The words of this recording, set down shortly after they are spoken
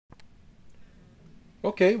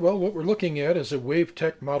Okay, well, what we're looking at is a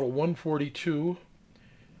Wavetek Model 142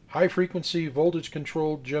 high-frequency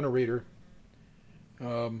voltage-controlled generator.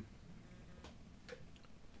 Um,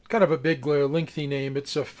 kind of a big, lengthy name.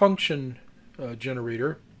 It's a function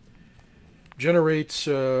generator. Generates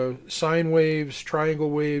sine waves, triangle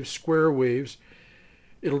waves, square waves.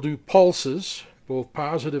 It'll do pulses, both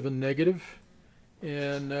positive and negative,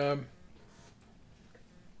 and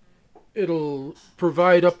it'll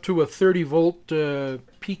provide up to a 30-volt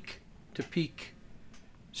peak-to-peak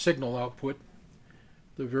signal output.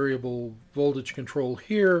 The variable voltage control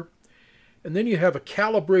here. And then you have a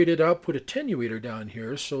calibrated output attenuator down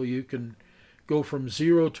here, so you can go from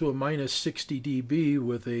 0 to a minus 60 dB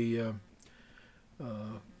with a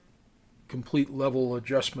complete level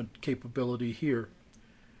adjustment capability here.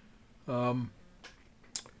 We're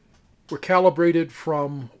calibrated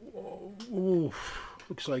from,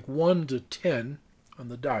 looks like 1 to 10 on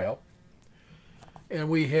the dial. And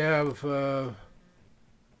we have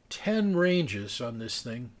 10 ranges on this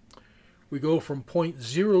thing. We go from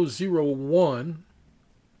 0.001,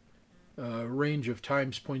 range of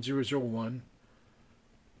times 0.001.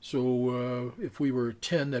 So if we were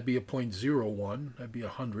 10, that'd be a 0.01, that'd be a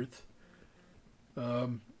hundredth.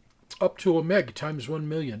 Up to a meg times 1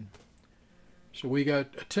 million. So we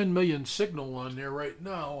got a 10 million signal on there right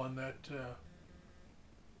now on that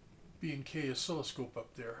B&K oscilloscope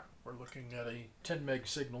up there. We're looking at a 10 meg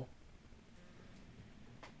signal.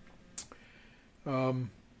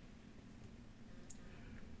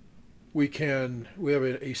 We have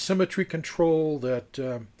a symmetry control that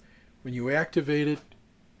when you activate it,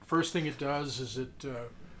 first thing it does is it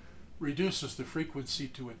reduces the frequency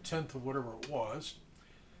to 1/10 of whatever it was.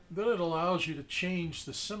 Then it allows you to change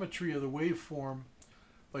the symmetry of the waveform.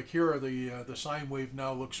 Like here, the sine wave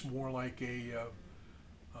now looks more like a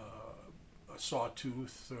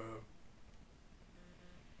sawtooth.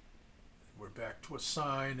 We're back to a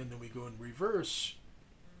sine, and then we go in reverse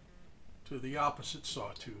to the opposite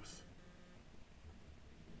sawtooth.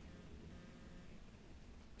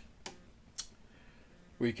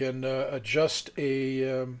 We can adjust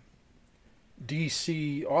a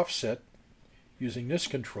DC offset using this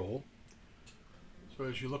control. So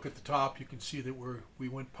as you look at the top, you can see that we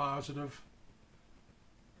went positive,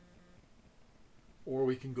 or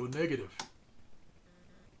we can go negative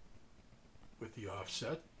with the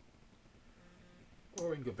offset, or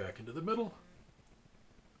we can go back into the middle.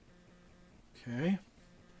 Okay.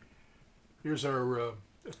 Here's our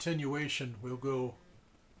attenuation. We'll go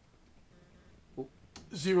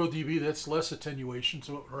 0 dB, that's less attenuation,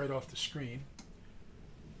 so right off the screen.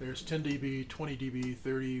 There's 10 dB, 20 dB,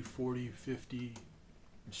 30, 40, 50,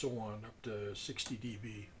 and so on, up to 60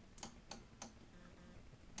 dB.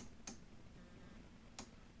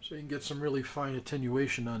 So you can get some really fine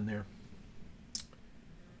attenuation on there.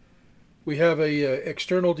 We have a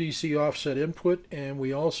external DC offset input, and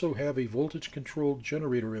we also have a voltage-controlled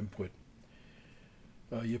generator input.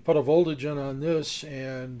 You put a voltage in on this,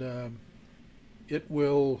 and it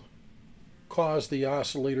will cause the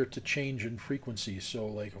oscillator to change in frequency. So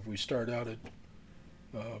like if we start out at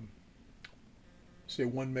say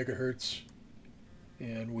 1 megahertz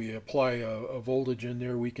and we apply a voltage in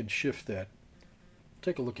there, we can shift that.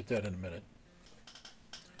 Take a look at that in a minute.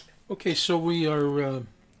 Okay, so we are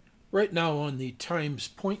right now on the times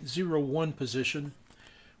 0.01 position.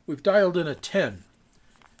 We've dialed in a 10.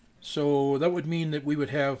 So that would mean that we would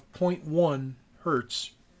have 0.1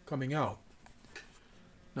 hertz coming out.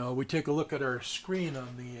 Now we take a look at our screen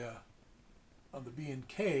on the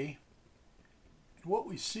B&K, and what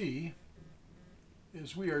we see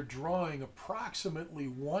is we are drawing approximately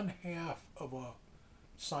 1/2 of a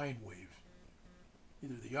sine wave,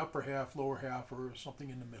 either the upper half, lower half, or something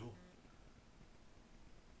in the middle.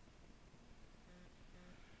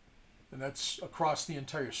 And that's across the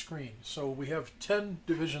entire screen. So we have 10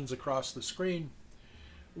 divisions across the screen.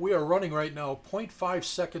 We are running right now 0.5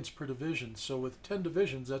 seconds per division. So with 10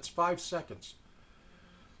 divisions, that's 5 seconds.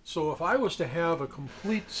 So if I was to have a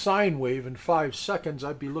complete sine wave in 5 seconds,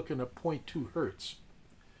 I'd be looking at 0.2 hertz.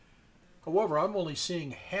 However, I'm only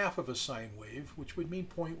seeing half of a sine wave, which would mean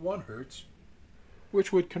 0.1 hertz,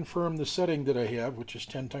 which would confirm the setting that I have, which is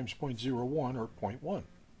 10 times 0.01 or 0.1.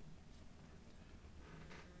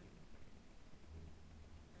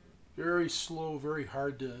 Very slow, very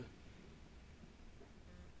hard to,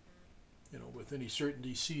 with any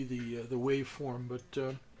certainty see the waveform,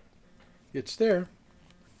 but it's there.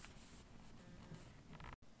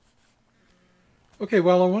 Okay,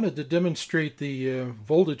 well, I wanted to demonstrate the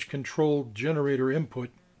voltage-controlled generator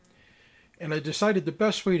input, and I decided the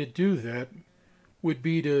best way to do that would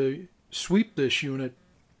be to sweep this unit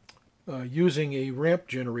using a ramp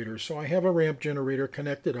generator. So I have a ramp generator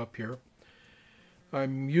connected up here.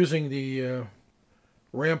 I'm using the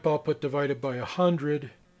ramp output divided by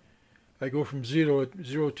 100. I go from 0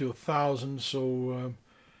 to 1,000, so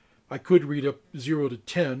I could read up 0 to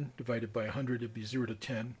 10 divided by 100. It'd be 0 to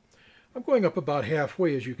 10. I'm going up about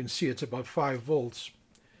halfway. As you can see, it's about 5 volts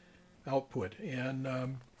output, and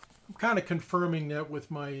I'm kind of confirming that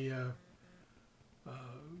with my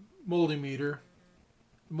multimeter.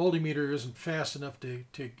 The multimeter isn't fast enough to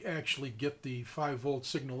actually get the 5 volt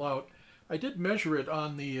signal out. I did measure it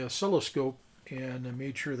on the oscilloscope, and I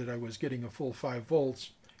made sure that I was getting a full 5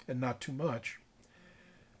 volts and not too much.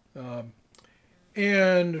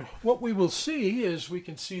 And what we will see is we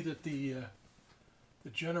can see that the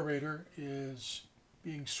generator is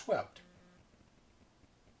being swept.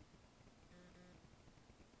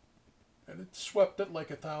 And it swept at like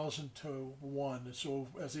 1,000 to 1. So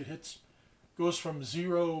as it goes from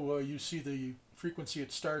 0, you see the frequency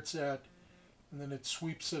it starts at, and then it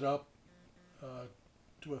sweeps it up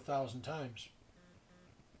to 1,000 times.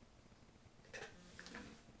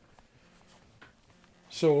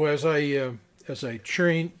 So as I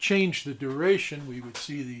change the duration, we would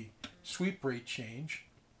see the sweep rate change.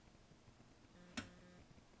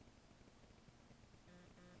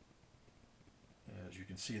 As you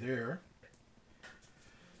can see there.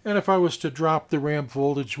 And if I was to drop the ramp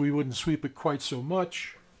voltage, we wouldn't sweep it quite so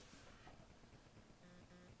much.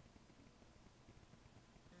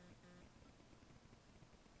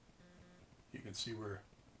 You can see we're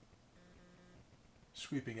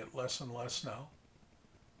sweeping it less and less now.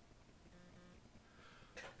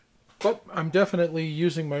 But I'm definitely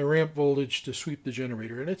using my ramp voltage to sweep the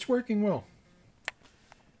generator, and it's working well.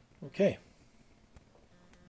 Okay.